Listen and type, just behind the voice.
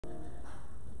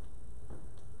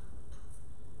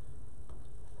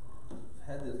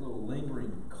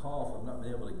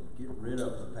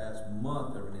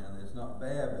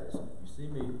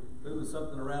moving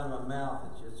something around my mouth.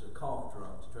 It's just a cough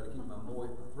drop to try to keep my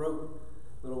throat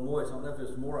a little moist. I don't know if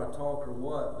it's more I talk or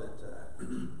what, but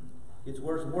it's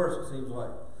worse and worse, it seems like.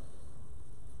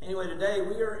 Anyway, today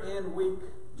we are in week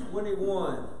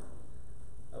 21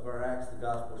 of our Acts the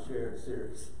Gospel Shared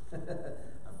series. I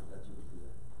forgot you would do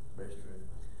that. Very true.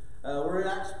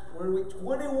 We're in week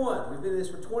 21. We've been in this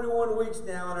for 21 weeks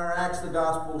now in our Acts the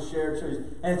Gospel Shared series.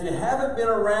 And if you haven't been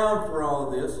around for all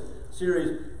of this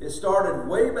series, it started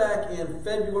way back in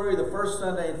February, the first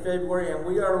Sunday in February, and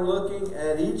we are looking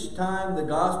at each time the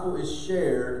Gospel is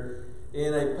shared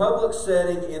in a public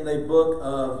setting in the book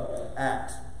of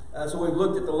Acts. So we've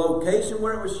looked at the location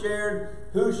where it was shared,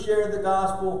 who shared the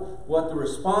gospel, what the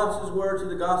responses were to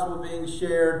the gospel being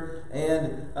shared,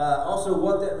 and also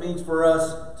what that means for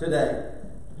us today.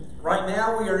 Right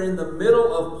now we are in the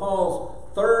middle of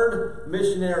Paul's third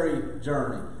missionary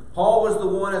journey. Paul was the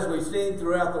one, as we've seen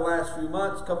throughout the last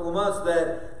couple of months,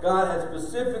 that God has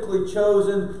specifically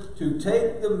chosen to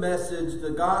take the message, the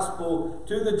gospel,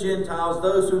 to the Gentiles,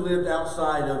 those who lived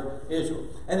outside of Israel.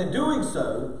 And in doing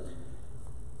so,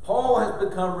 Paul has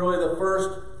become really the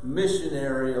first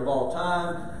missionary of all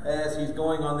time as he's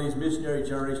going on these missionary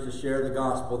journeys to share the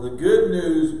gospel, the good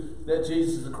news that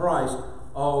Jesus is the Christ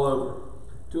all over.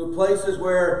 To places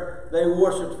where they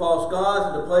worshipped false gods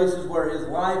and to places where his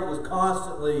life was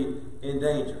constantly in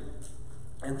danger.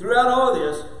 And throughout all of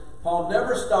this, Paul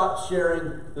never stopped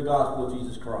sharing the gospel of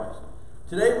Jesus Christ.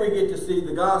 Today we get to see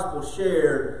the gospel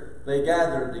shared, they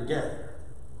gathered together.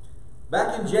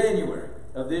 Back in January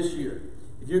of this year,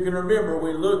 if you can remember,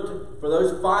 we looked for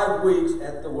those 5 weeks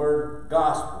at the word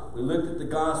gospel. We looked at the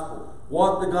gospel,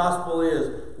 what the gospel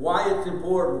is, why it's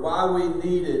important, why we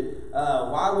need it,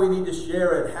 why we need to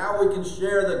share it, how we can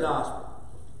share the gospel.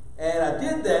 And I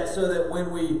did that so that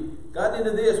when we got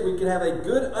into this, we could have a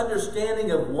good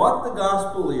understanding of what the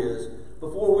gospel is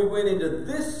before we went into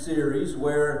this series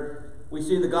where we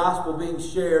see the gospel being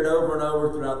shared over and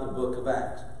over throughout the book of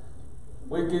Acts.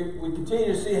 We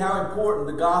continue to see how important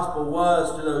the gospel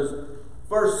was to those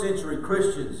first century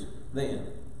Christians then,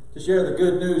 to share the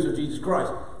good news of Jesus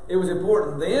Christ. It was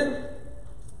important then,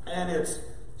 and it's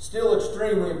still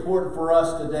extremely important for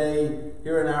us today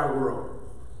here in our world.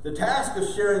 The task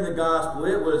of sharing the gospel,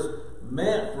 it was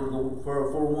meant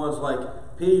for ones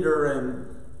like Peter and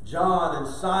John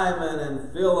and Simon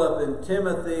and Philip and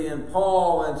Timothy and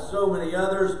Paul and so many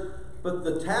others. But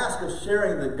the task of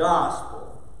sharing the gospel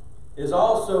is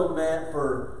also meant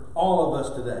for all of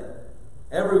us today.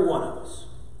 Every one of us.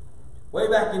 Way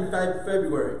back in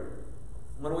February,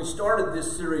 when we started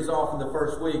this series off in the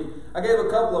first week, I gave a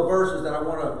couple of verses that I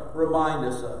want to remind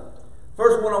us of.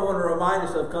 First one I want to remind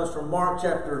us of comes from Mark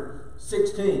chapter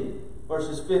 16,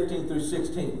 verses 15 through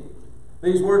 16.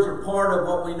 These words are part of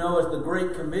what we know as the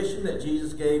Great Commission that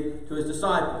Jesus gave to his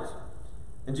disciples.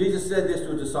 And Jesus said this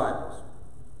to his disciples.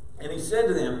 And he said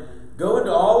to them, "Go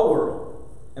into all the world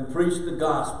and preach the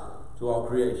gospel to all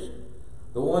creation.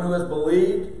 The one who has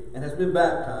believed and has been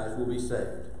baptized will be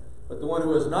saved, but the one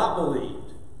who has not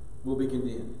believed will be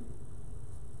condemned."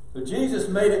 So Jesus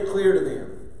made it clear to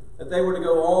them that they were to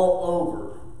go all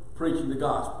over preaching the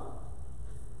gospel.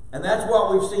 And that's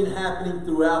what we've seen happening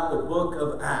throughout the book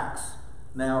of Acts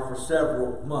now for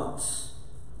several months.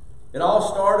 It all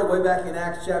started way back in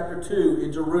Acts chapter 2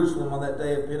 in Jerusalem on that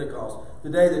day of Pentecost, the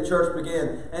day the church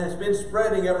began. And it's been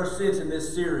spreading ever since in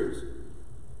this series.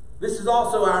 This is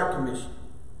also our commission.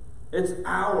 It's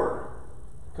our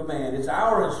command. It's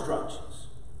our instructions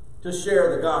to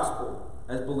share the gospel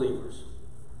as believers.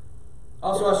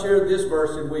 Also, I shared this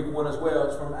verse in week 1 as well.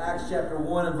 It's from Acts chapter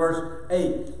 1 and verse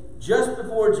 8. Just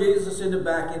before Jesus ascended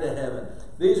back into heaven.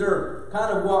 These are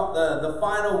kind of what the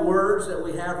final words that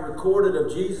we have recorded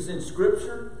of Jesus in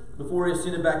Scripture before he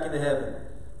ascended back into heaven.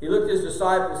 He looked at his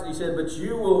disciples and he said, "But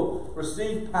you will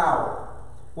receive power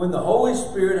when the Holy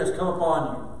Spirit has come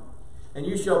upon you, and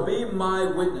you shall be my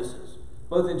witnesses,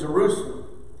 both in Jerusalem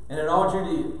and in all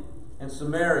Judea and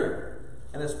Samaria,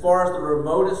 and as far as the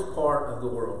remotest part of the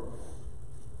world."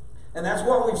 And that's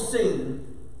what we've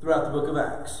seen throughout the book of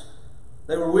Acts.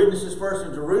 They were witnesses first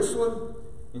in Jerusalem,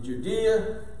 in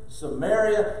Judea,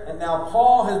 Samaria, and now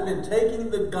Paul has been taking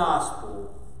the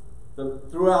gospel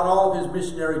throughout all of his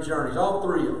missionary journeys, all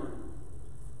 3 of them.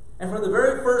 And from the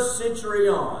very first century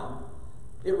on,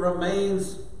 it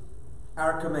remains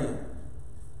our command,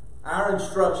 our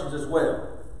instructions as well,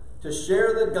 to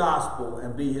share the gospel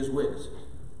and be his witnesses.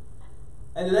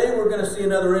 And today we're going to see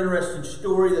another interesting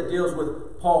story that deals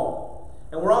with Paul.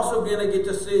 And we're also going to get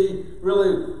to see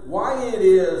really why it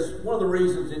is, one of the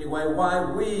reasons anyway, why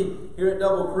we here at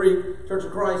Double Creek Church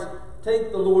of Christ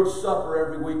take the Lord's Supper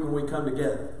every week when we come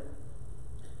together.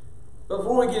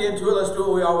 Before we get into it, let's do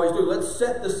what we always do. Let's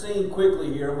set the scene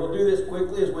quickly here. We'll do this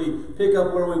quickly as we pick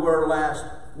up where we were last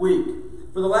week.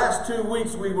 For the last 2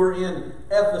 weeks, we were in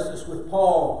Ephesus with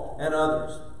Paul and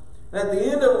others. And at the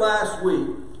end of last week,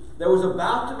 there was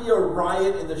about to be a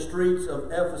riot in the streets of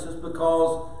Ephesus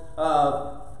because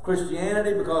of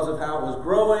Christianity, because of how it was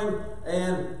growing,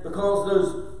 and because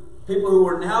those people who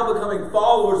were now becoming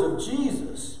followers of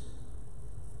Jesus,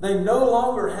 they no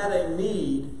longer had a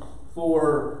need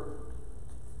for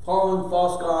following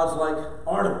false gods like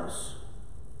Artemis.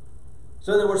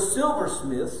 So there were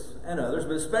silversmiths and others,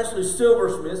 but especially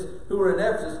silversmiths who were in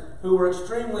Ephesus, who were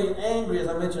extremely angry, as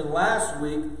I mentioned last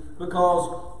week,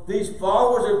 because these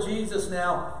followers of Jesus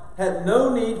now had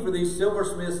no need for these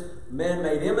silversmiths'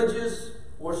 man-made images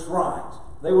or shrines.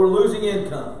 They were losing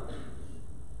income.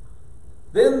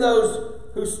 Then those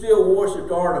who still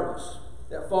worshipped Artemis,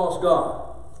 that false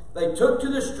god, they took to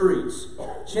the streets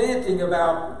chanting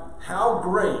about how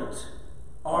great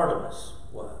Artemis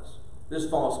was, this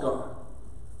false god.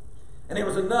 And it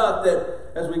was enough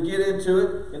that as we get into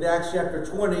it, in Acts chapter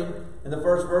 20, in the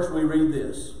first verse, we read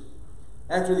this.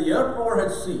 After the uproar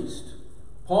had ceased,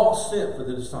 Paul sent for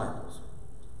the disciples.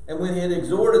 And when he had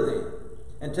exhorted them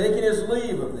and taken his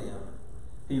leave of them,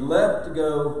 he left to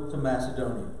go to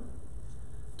Macedonia.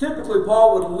 Typically,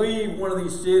 Paul would leave one of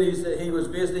these cities that he was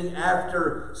visiting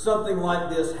after something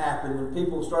like this happened, when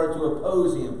people started to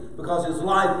oppose him because his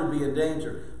life would be in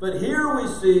danger. But here we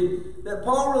see that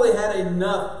Paul really had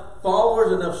enough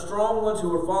followers, enough strong ones who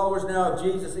were followers now of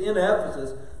Jesus in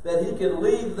Ephesus, that he could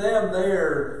leave them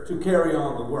there to carry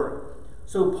on the work.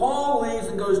 So Paul leaves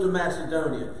and goes to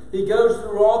Macedonia. He goes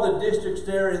through all the districts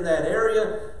there in that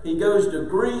area. He goes to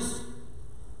Greece.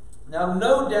 Now,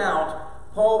 no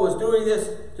doubt, Paul was doing this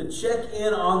to check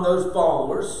in on those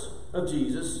followers of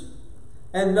Jesus.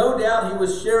 And no doubt he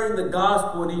was sharing the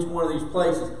gospel in each one of these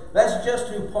places. That's just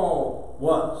who Paul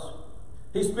was.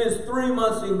 He spends 3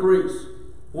 months in Greece.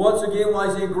 Once again,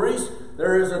 while he's in Greece,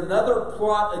 there is another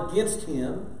plot against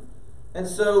him. And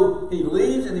so he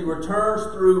leaves and he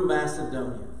returns through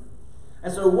Macedonia.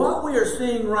 And so what we are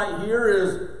seeing right here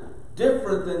is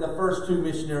different than the first 2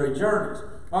 missionary journeys.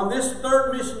 On this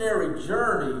 3rd missionary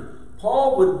journey,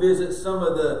 Paul would visit some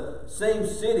of the same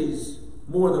cities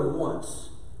more than once,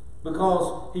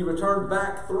 because he returned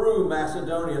back through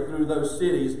Macedonia, through those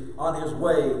cities, on his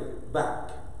way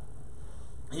back.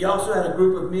 He also had a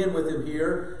group of men with him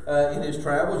here in his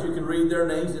travels. You can read their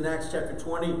names in Acts chapter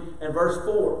 20 and verse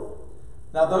 4.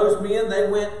 Now those men, they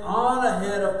went on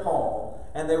ahead of Paul,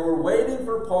 and they were waiting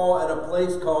for Paul at a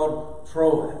place called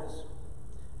Troas.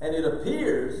 And it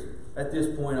appears, at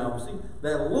this point obviously,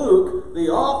 that Luke, the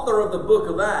author of the book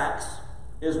of Acts,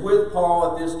 is with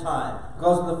Paul at this time.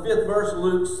 Because in the 5th verse,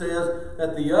 Luke says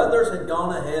that the others had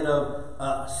gone ahead of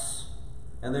us,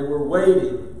 and they were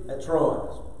waiting at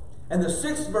Troas. And the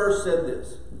 6th verse said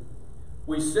this: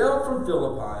 We sailed from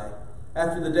Philippi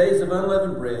after the days of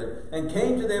unleavened bread, and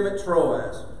came to them at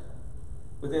Troas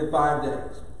within 5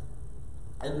 days.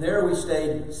 And there we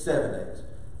stayed 7 days.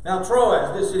 Now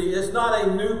Troas, this city, it's not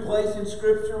a new place in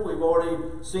Scripture. We've already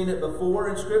seen it before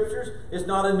in Scriptures. It's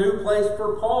not a new place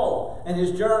for Paul and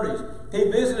his journeys.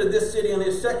 He visited this city on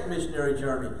his 2nd missionary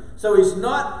journey. So he's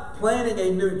not planning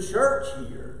a new church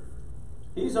here.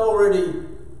 He's already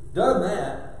done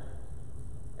that.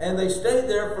 And they stayed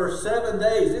there for 7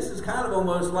 days. This is kind of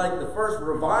almost like the first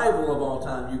revival of all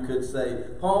time, you could say.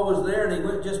 Paul was there and he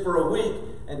went just for a week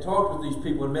and talked with these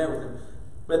people and met with them.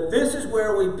 But this is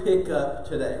where we pick up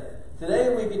today.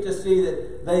 Today we get to see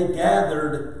that they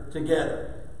gathered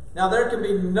together. Now there can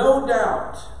be no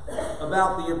doubt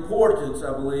about the importance,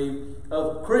 I believe,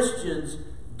 of Christians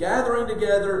gathering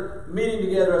together, meeting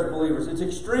together as believers. It's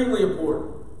extremely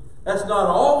important. That's not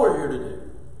all we're here to do.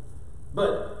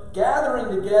 But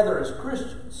gathering together as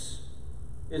Christians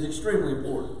is extremely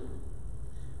important.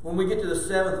 When we get to the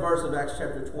 7th verse of Acts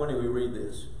chapter 20, we read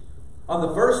this. On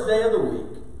the first day of the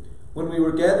week, when we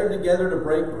were gathered together to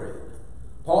break bread,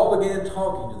 Paul began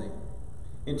talking to them,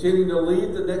 intending to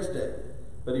leave the next day,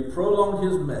 but he prolonged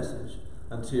his message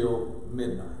until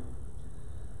midnight.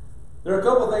 There are a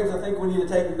couple of things I think we need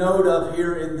to take note of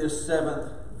here in this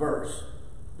 7th verse.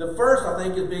 The first, I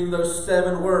think, is being those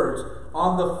 7 words,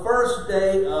 on the first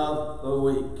day of the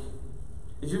week.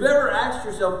 If you've ever asked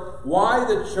yourself why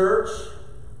the church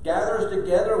gathers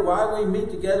together, why we meet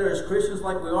together as Christians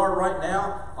like we are right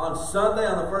now on Sunday,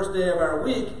 on the first day of our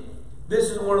week, this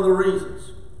is one of the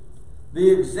reasons.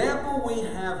 The example we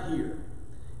have here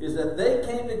is that they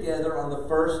came together on the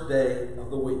first day of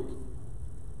the week.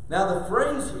 Now the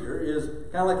phrase here is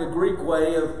kind of like a Greek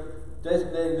way of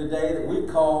designating the day that we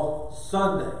call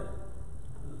Sunday.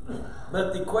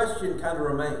 But the question kind of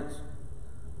remains.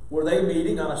 Were they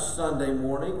meeting on a Sunday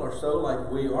morning or so like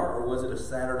we are, or was it a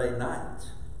Saturday night?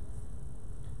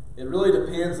 It really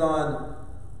depends on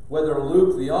whether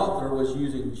Luke, the author, was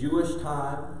using Jewish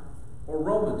time or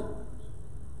Roman times.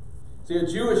 See, a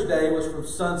Jewish day was from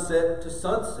sunset to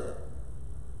sunset.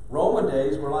 Roman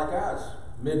days were like ours,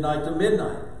 midnight to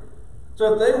midnight.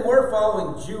 So if they were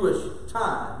following Jewish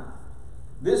time,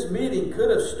 this meeting could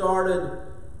have started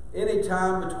any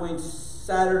time between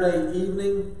Saturday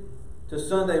evening to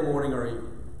Sunday morning or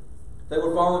evening. If they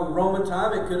were following Roman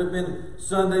time, it could have been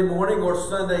Sunday morning or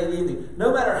Sunday evening.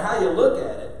 No matter how you look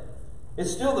at it,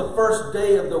 it's still the first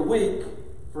day of the week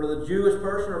for the Jewish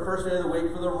person or first day of the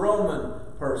week for the Roman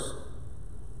person.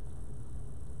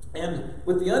 And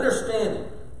with the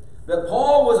understanding that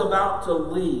Paul was about to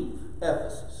leave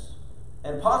Ephesus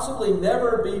and possibly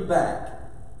never be back,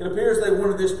 it appears they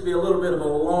wanted this to be a little bit of a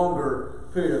longer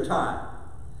period of time.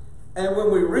 And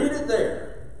when we read it there,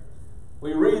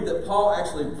 we read that Paul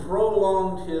actually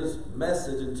prolonged his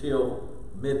message until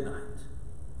midnight.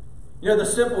 You know, the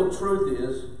simple truth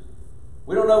is,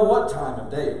 we don't know what time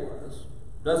of day it was.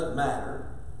 Doesn't matter.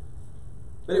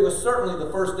 But it was certainly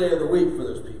the first day of the week for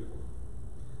those people.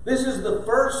 This is the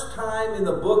first time in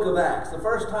the book of Acts, the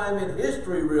first time in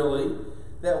history, really,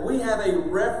 that we have a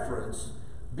reference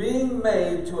being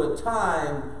made to a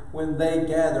time when they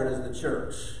gathered as the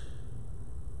church.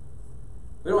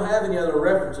 We don't have any other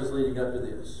references leading up to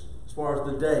this, as far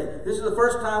as the day. This is the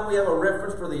first time we have a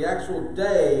reference for the actual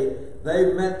day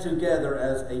they met together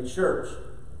as a church.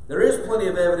 There is plenty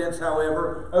of evidence,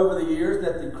 however, over the years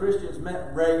that the Christians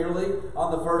met regularly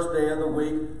on the first day of the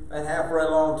week and have for a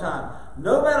long time.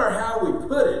 No matter how we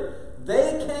put it,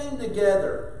 they came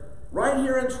together right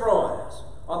here in Troas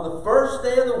on the first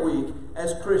day of the week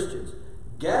as Christians.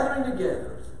 Gathering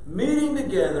together, meeting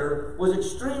together was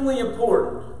extremely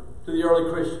important to the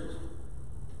early Christians.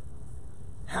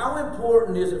 How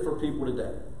important is it for people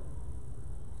today?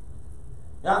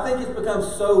 Now, I think it's become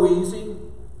so easy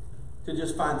to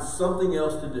just find something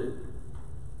else to do.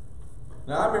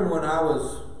 Now, I remember when I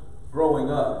was growing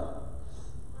up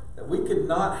that we could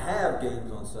not have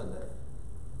games on Sunday.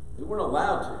 We weren't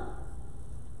allowed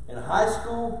to. In high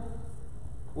school,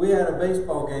 we had a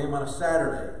baseball game on a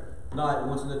Saturday night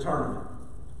once in the tournament.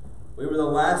 We were the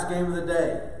last game of the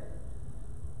day.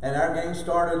 And our game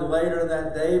started later in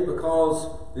that day because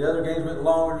the other games went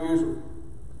longer than usual.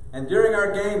 And during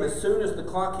our game, as soon as the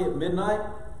clock hit midnight,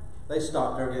 they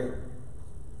stopped our game.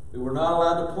 We were not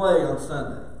allowed to play on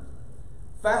Sunday.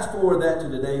 Fast forward that to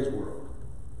today's world.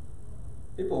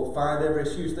 People will find every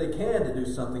excuse they can to do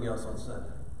something else on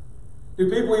Sunday. Do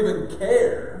people even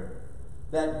care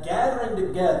that gathering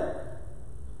together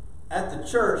at the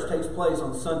church takes place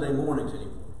on Sunday mornings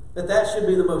anymore? That should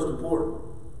be the most important.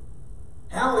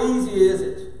 How easy is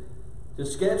it to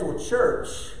schedule church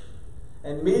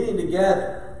and meeting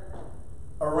together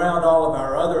around all of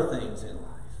our other things in life?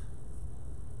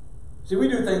 See, we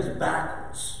do things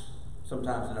backwards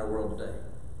sometimes in our world today,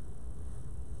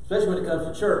 especially when it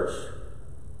comes to church.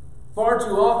 Far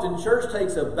too often, church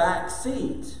takes a back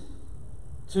seat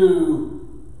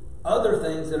to other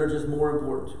things that are just more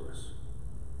important to us.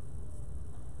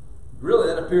 Really,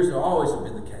 that appears to always have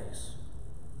been the case.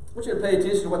 I want you to pay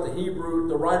attention to what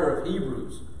the writer of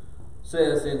Hebrews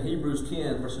says in Hebrews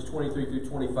 10, verses 23 through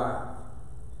 25.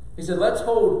 He said, "Let's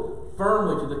hold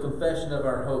firmly to the confession of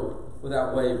our hope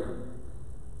without wavering.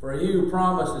 For he who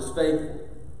promised is faithful.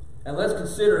 And let's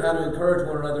consider how to encourage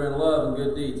one another in love and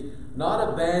good deeds,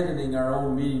 not abandoning our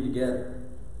own meeting together,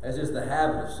 as is the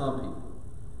habit of some people,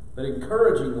 but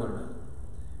encouraging one another,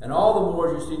 and all the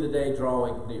more as you see the day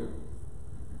drawing near."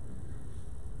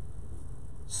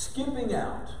 Skipping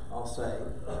out, I'll say,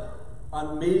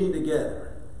 on meeting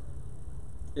together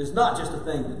is not just a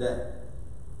thing today.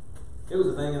 It was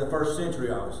a thing in the first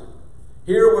century, obviously.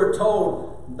 Here we're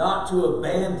told not to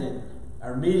abandon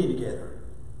our meeting together,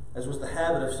 as was the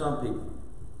habit of some people.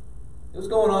 It was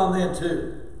going on then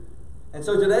too. And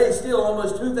so today, still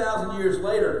almost 2,000 years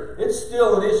later, it's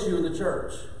still an issue in the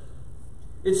church.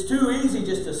 It's too easy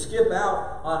just to skip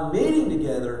out on meeting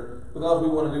together because we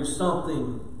want to do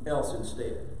something else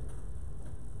instead.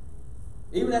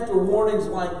 Even after warnings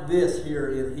like this here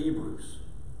in Hebrews,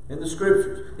 in the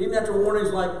Scriptures, even after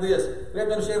warnings like this, we have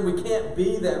to understand we can't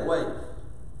be that way.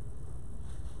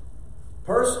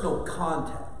 Personal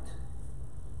contact.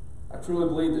 I truly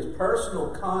believe this. Personal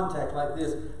contact like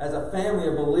this as a family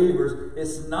of believers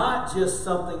is not just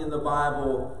something in the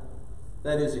Bible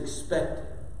that is expected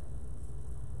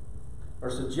or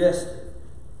suggested.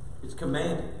 It's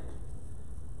commanded.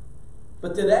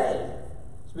 But today,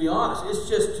 to be honest, it's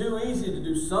just too easy to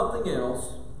do something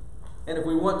else And if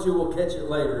we want to, we'll catch it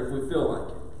later if we feel like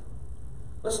it.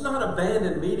 Let's not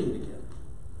abandon meeting together.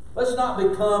 Let it not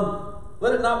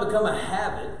become a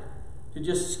habit to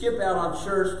just skip out on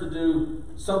church to do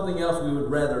something else we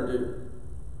would rather do.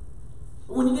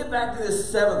 But when you get back to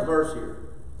this 7th verse here,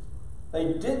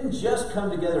 they didn't just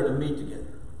come together to meet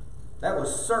together. That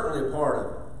was certainly a part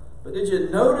of it. But did you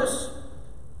notice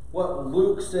what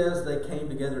Luke says they came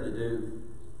together to do?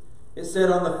 It said,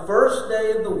 on the first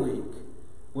day of the week,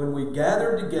 when we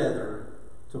gathered together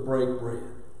to break bread.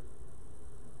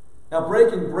 Now,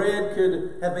 breaking bread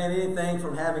could have been anything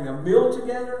from having a meal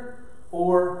together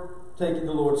or taking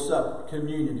the Lord's Supper,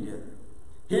 communion together.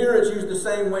 Here it's used the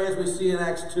same way as we see in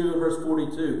Acts 2 verse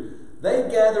 42. They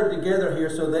gathered together here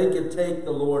so they could take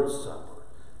the Lord's Supper,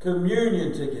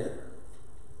 communion together.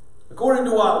 According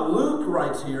to what Luke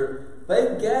writes here,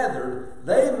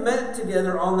 they met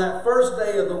together on that first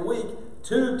day of the week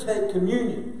to take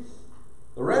communion.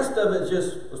 The rest of it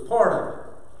just was part of it.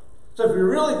 So if you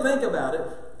really think about it,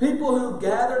 people who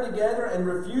gather together and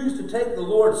refuse to take the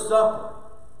Lord's Supper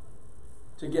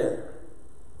together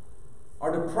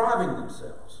are depriving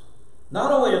themselves,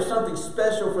 not only of something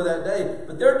special for that day,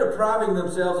 but they're depriving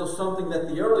themselves of something that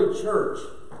the early church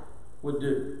would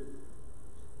do.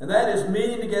 And that is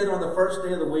meeting together on the first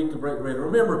day of the week to break bread.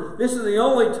 Remember, this is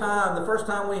the first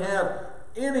time we have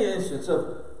any instance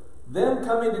of them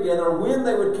coming together, or when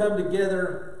they would come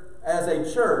together as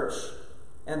a church,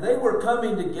 and they were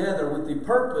coming together with the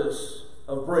purpose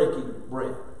of breaking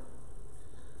bread.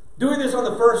 Doing this on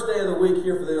the first day of the week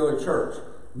here for the early church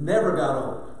never got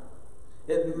old.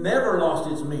 It never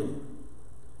lost its meaning.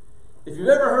 If you've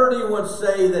ever heard anyone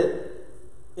say that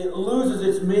it loses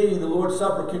its meaning, the Lord's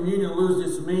Supper, communion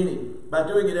loses its meaning by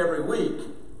doing it every week,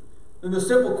 then the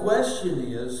simple question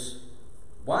is,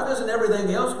 why doesn't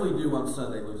everything else we do on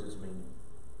Sunday lose its meaning?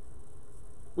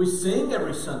 We sing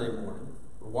every Sunday morning.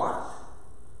 Why?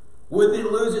 Wouldn't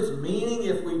it lose its meaning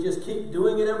if we just keep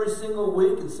doing it every single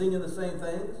week and singing the same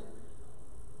things?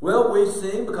 Well, we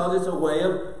sing because it's a way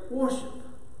of worship.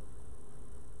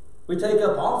 We take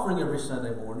up offering every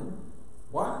Sunday morning.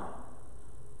 Why?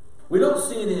 We don't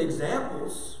see any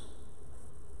examples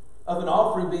of an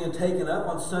offering being taken up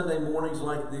on Sunday mornings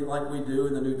like we do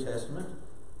in the New Testament.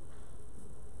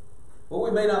 Well,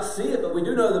 we may not see it, but we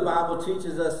do know the Bible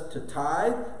teaches us to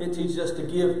tithe. It teaches us to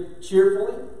give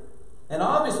cheerfully. And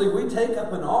obviously, we take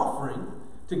up an offering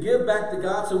to give back to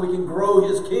God so we can grow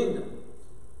His kingdom.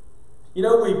 You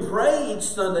know, we pray each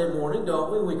Sunday morning,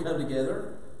 don't we, when we come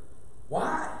together?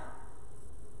 Why?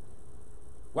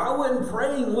 Why wouldn't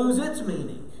praying lose its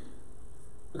meaning?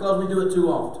 Because we do it too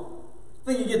often. I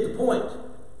think you get the point.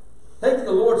 Taking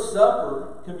the Lord's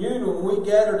Supper, communion, when we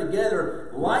gather together,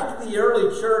 like the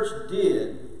early church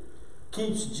did,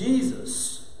 keeps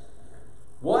Jesus,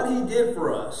 what He did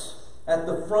for us, at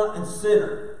the front and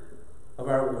center of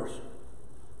our worship.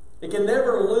 It can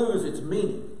never lose its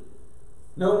meaning.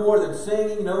 No more than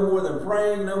singing, no more than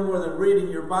praying, no more than reading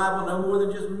your Bible, no more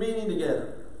than just meeting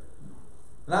together.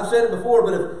 And I've said it before,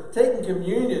 but if taking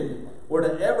communion were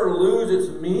to ever lose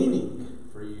its meaning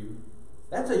for you,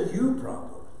 that's a you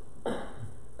problem.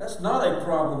 That's not a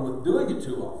problem with doing it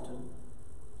too often.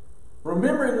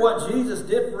 Remembering what Jesus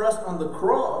did for us on the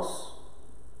cross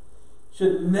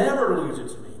should never lose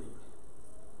its meaning.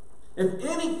 If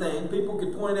anything, people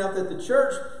could point out that the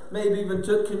church maybe even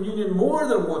took communion more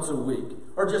than once a week,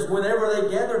 or just whenever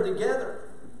they gathered together.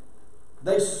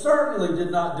 They certainly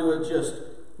did not do it just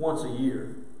once a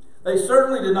year. They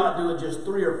certainly did not do it just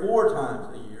 3 or 4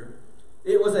 times a year.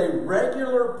 It was a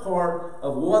regular part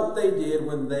of what they did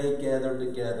when they gathered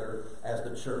together as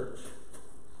the church.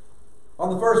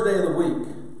 On the first day of the week,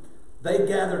 they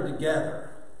gathered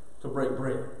together to break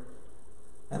bread.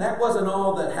 And that wasn't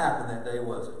all that happened that day,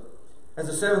 was it? As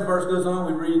the 7th verse goes on,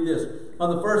 we read this.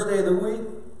 On the first day of the week,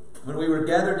 when we were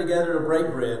gathered together to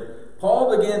break bread,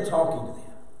 Paul began talking to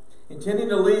them, intending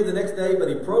to leave the next day, but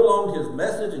he prolonged his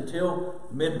message until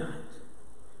midnight.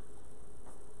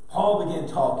 Paul began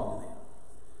talking to them.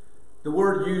 The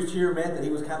word used here meant that he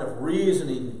was kind of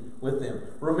reasoning with them.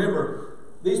 Remember,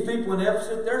 these people in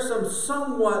Ephesus, they're some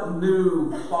somewhat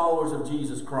new followers of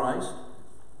Jesus Christ.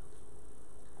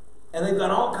 And they've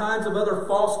got all kinds of other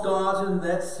false gods in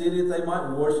that city that they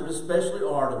might worship, especially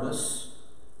Artemis.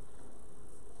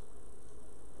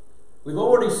 We've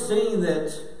already seen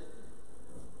that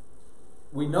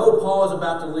we know Paul is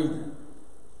about to leave them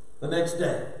the next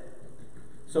day.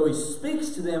 So he speaks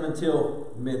to them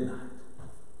until midnight.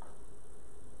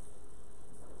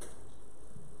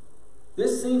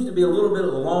 This seems to be a little bit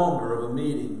longer of a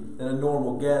meeting than a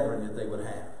normal gathering that they would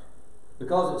have,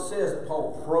 because it says that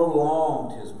Paul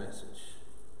prolonged his message.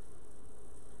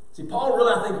 See, Paul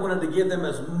really, I think, wanted to give them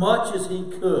as much as he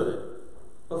could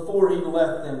before he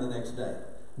left them the next day,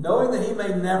 knowing that he may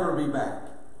never be back.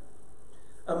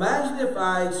 Imagine if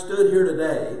I stood here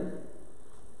today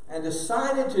and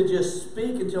decided to just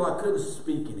speak until I couldn't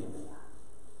speak anymore.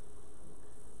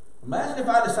 Imagine if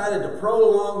I decided to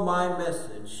prolong my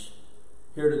message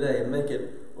here today and make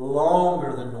it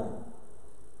longer than normal.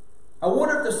 I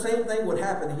wonder if the same thing would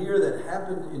happen here that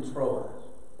happened in Troas.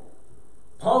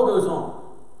 Paul goes on.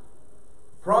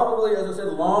 Probably, as I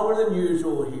said, longer than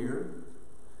usual here.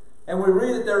 And we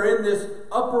read that they're in this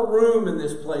upper room in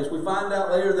this place. We find out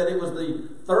later that it was the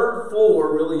third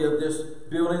floor, really, of this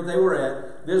building they were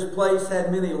at. This place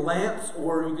had many lamps,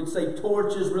 or you could say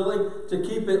torches, really, to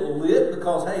keep it lit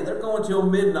because, hey, they're going till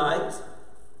midnight.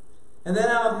 And then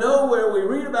out of nowhere, we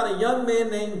read about a young man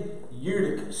named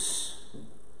Eutychus.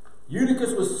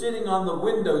 Eutychus was sitting on the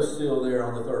windowsill there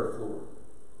on the third floor.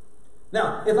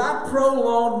 Now, if I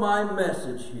prolonged my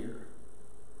message here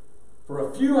for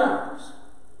a few hours,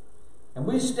 and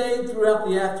we stayed throughout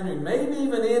the afternoon, maybe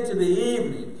even into the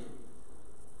evening,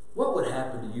 what would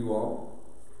happen to you all?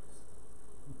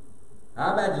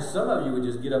 I imagine some of you would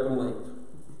just get up and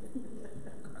leave.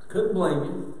 I couldn't blame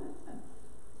you.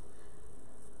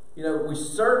 You know, we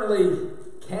certainly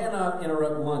cannot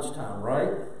interrupt lunchtime,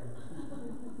 right?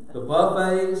 The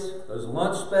buffets, those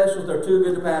lunch specials, they're too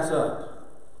good to pass up.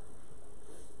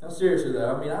 Now, seriously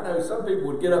though, I mean, I know some people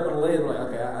would get up and leave and like,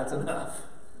 okay, that's enough.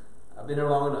 I've been here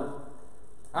long enough.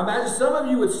 I imagine some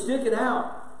of you would stick it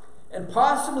out, and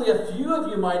possibly a few of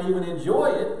you might even enjoy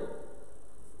it.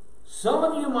 Some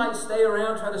of you might stay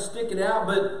around, try to stick it out,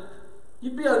 but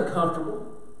you'd be uncomfortable.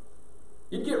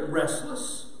 You'd get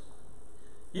restless.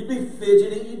 You'd be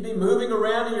fidgety. You'd be moving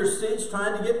around in your seats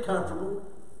trying to get comfortable.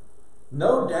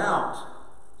 No doubt,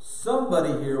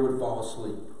 somebody here would fall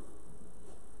asleep.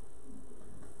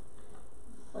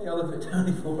 What are y'all looking at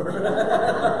Tony for?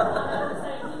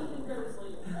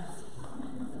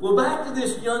 Well, back to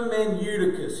this young man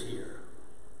Eutychus here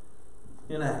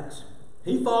in Acts.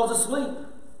 He falls asleep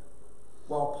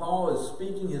while Paul is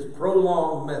speaking his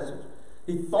prolonged message.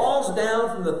 He falls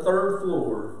down from the third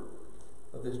floor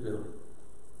of this building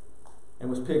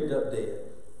and was picked up dead.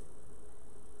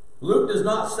 Luke does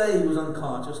not say he was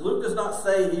unconscious. Luke does not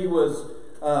say he was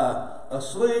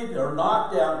asleep or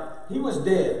knocked out. He was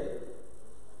dead.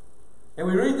 And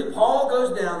we read that Paul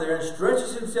goes down there and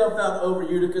stretches himself out over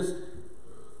Eutychus,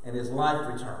 and his life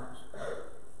returns.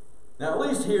 Now, at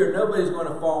least here, nobody's going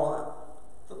to fall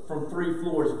from 3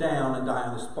 floors down and die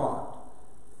on the spot.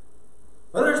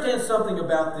 But understand something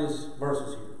about these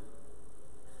verses here.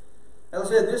 As I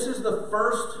said, this is the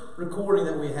first recording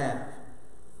that we have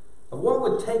of what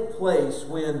would take place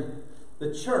when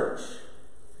the church,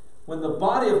 when the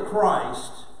body of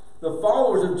Christ, the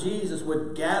followers of Jesus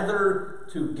would gather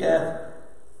together,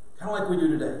 kind of like we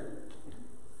do today.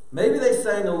 Maybe they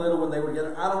sang a little when they were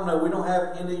together. I don't know. We don't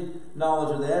have any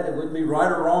knowledge of that. It wouldn't be right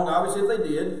or wrong, obviously, if they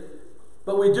did.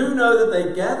 But we do know that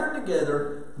they gathered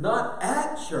together, not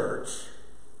at church,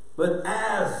 but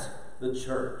as the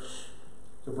church,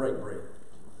 to break bread.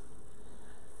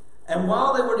 And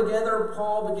while they were together,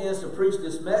 Paul begins to preach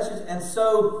this message. And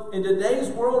so, in today's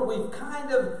world, we've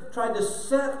kind of tried to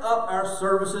set up our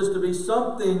services to be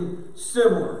something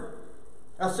similar.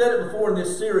 I've said it before in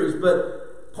this series,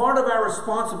 but part of our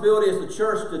responsibility as the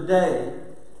church today,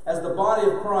 as the body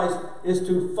of Christ, is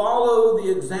to follow the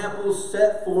examples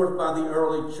set forth by the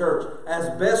early church as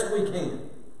best we can.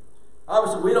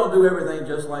 Obviously, we don't do everything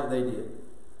just like they did.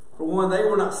 For one, they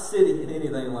were not sitting in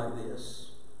anything like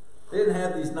this. They didn't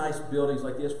have these nice buildings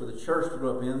like this for the church to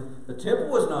grow up in. The temple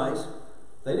was nice.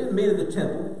 They didn't meet in the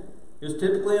temple. It was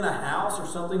typically in a house or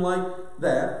something like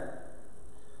that.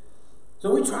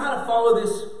 So we try to follow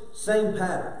this same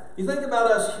pattern. You think about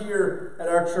us here at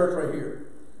our church right here.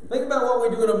 Think about what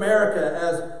we do in America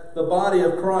as the body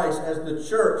of Christ, as the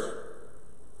church.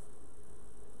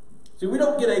 See, we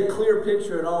don't get a clear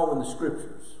picture at all in the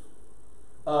Scriptures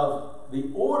of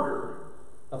the order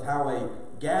of how a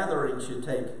gathering should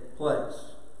take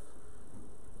place.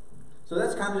 So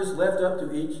that's kind of just left up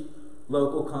to each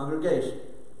local congregation.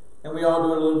 And we all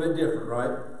do it a little bit different,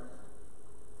 right?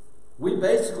 We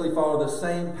basically follow the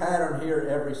same pattern here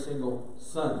every single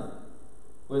Sunday,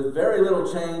 with very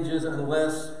little changes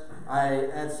unless I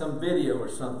add some video or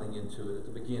something into it at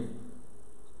the beginning.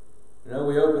 You know,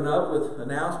 we open up with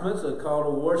announcements, a call to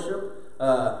worship.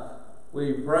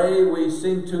 We pray, we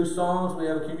sing 2 songs, we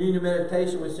have a communion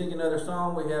meditation, we sing another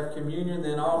song, we have communion,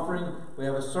 then offering, we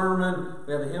have a sermon,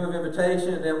 we have a hymn of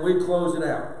invitation, and then we close it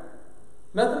out.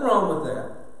 Nothing wrong with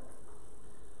that.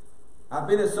 I've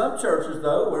been in some churches,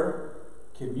 though, where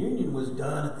communion was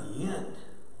done at the end.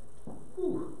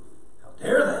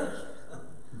 dare they?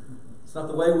 It's not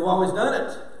the way we've always done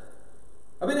it.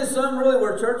 I mean, it's some really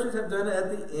where churches have done it at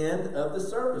the end of the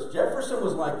service. Jefferson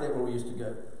was like that where we used to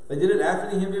go. They did it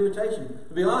after the hymn of invitation.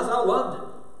 To be honest, I loved it.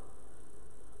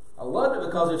 I loved it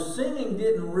because if singing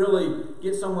didn't really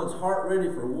get someone's heart ready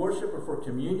for worship or for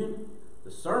communion,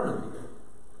 the sermon did.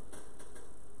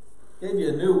 Gave you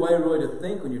a new way really to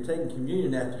think when you're taking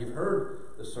communion after you've heard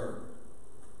the sermon.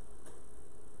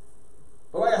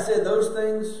 But like I said, those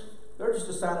things, they're just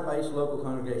decided by each local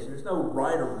congregation. There's no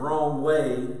right or wrong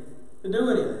way to do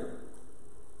anything.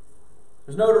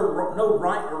 There's no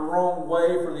right or wrong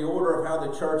way for the order of how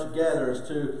the church gathers.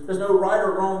 There's no right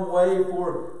or wrong way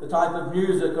for the type of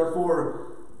music or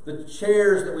for the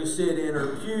chairs that we sit in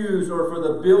or pews or for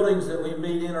the buildings that we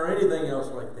meet in or anything else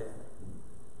like that.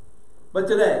 But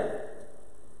today,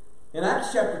 in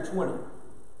Acts chapter 20,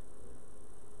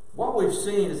 what we've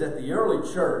seen is that the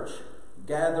early church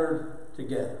gathered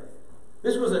together.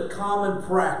 This was a common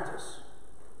practice.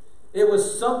 It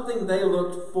was something they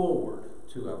looked forward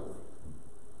to, I believe.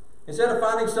 Instead of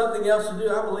finding something else to do,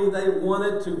 I believe they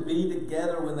wanted to be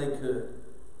together when they could.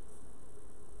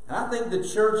 And I think the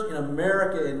church in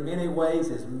America in many ways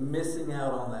is missing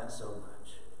out on that so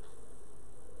much.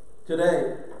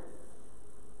 Today,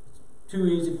 it's too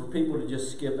easy for people to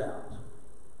just skip out.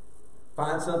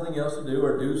 Find something else to do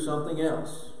or do something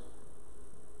else.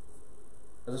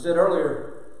 As I said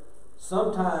earlier,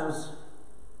 sometimes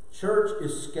church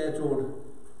is scheduled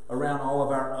around all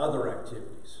of our other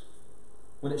activities,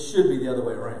 when it should be the other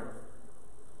way around.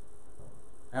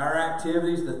 Our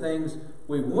activities, the things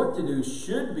we want to do,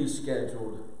 should be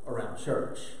scheduled around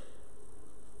church.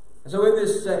 And so in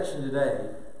this section today,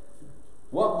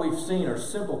 what we've seen are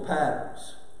simple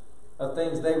patterns of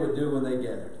things they would do when they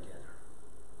gathered together.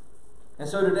 And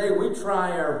so today we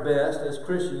try our best as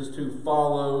Christians to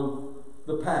follow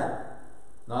the pattern.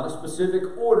 Not a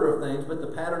specific order of things, but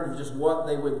the pattern of just what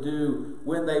they would do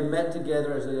when they met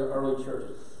together as the early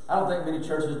churches. I don't think many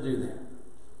churches do that.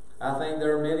 I think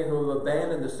there are many who have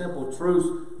abandoned the simple truths,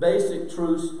 basic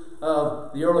truths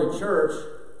of the early church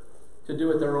to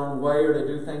do it their own way or to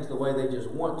do things the way they just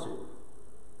want to.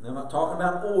 And I'm not talking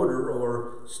about order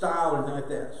or style or anything like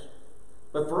that.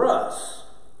 But for us,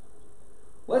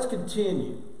 let's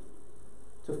continue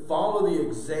to follow the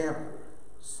example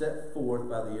set forth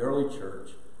by the early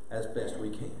church as best we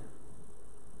can.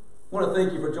 I want to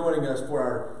thank you for joining us for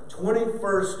our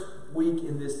 21st week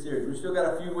in this series. We've still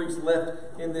got a few weeks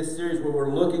left in this series where we're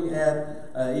looking at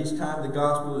each time the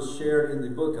gospel is shared in the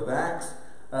book of Acts.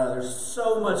 There's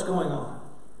so much going on.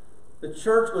 The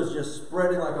church was just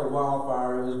spreading like a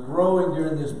wildfire. It was growing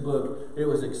during this book. It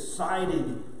was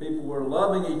exciting. People were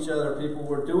loving each other. People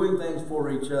were doing things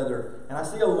for each other. And I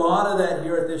see a lot of that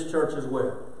here at this church as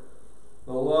well.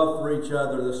 The love for each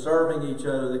other, the serving each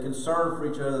other, the concern for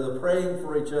each other, the praying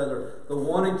for each other, the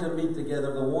wanting to meet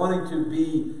together, the wanting to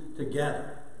be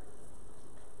together.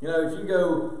 You know, if you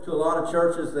go to a lot of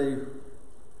churches,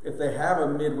 if they have a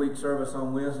midweek service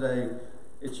on Wednesday,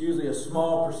 it's usually a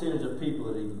small percentage of people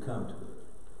that even come to it.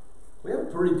 We have a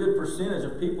pretty good percentage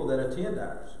of people that attend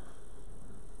ours.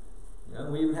 You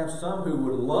know, we even have some who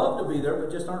would love to be there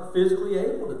but just aren't physically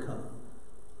able to come.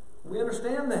 We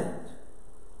understand that.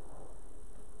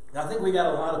 I think we got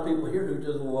a lot of people here who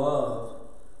just love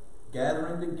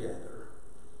gathering together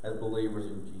as believers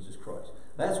in Jesus Christ.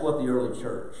 That's what the early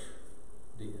church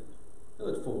did. I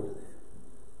look forward to that.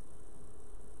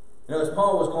 You know, as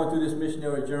Paul was going through this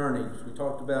missionary journey, as we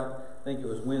talked about, I think it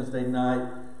was Wednesday night,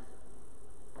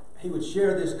 he would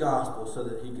share this gospel so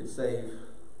that he could save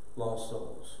lost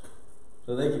souls.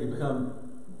 So they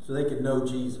could know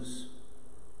Jesus.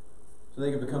 So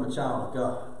they could become a child of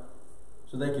God.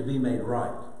 So they could be made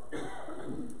right.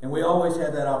 And we always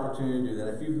have that opportunity to do that.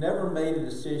 If you've never made a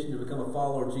decision to become a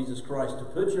follower of Jesus Christ, to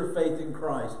put your faith in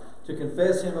Christ, to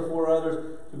confess Him before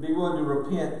others, to be willing to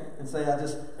repent and say, I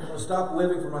want to stop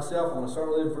living for myself, I want to start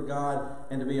living for God,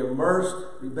 and to be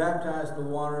immersed, be baptized in the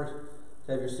waters,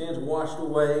 to have your sins washed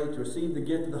away, to receive the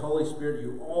gift of the Holy Spirit,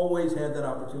 you always have that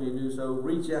opportunity to do so.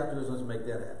 Reach out to us, let's make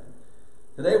that happen.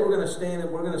 Today we're going to stand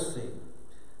and we're going to sing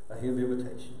a hymn of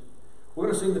invitation. We're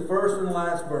going to sing the first and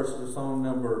last verses of song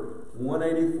number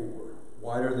 184,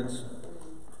 Whiter Than Snow.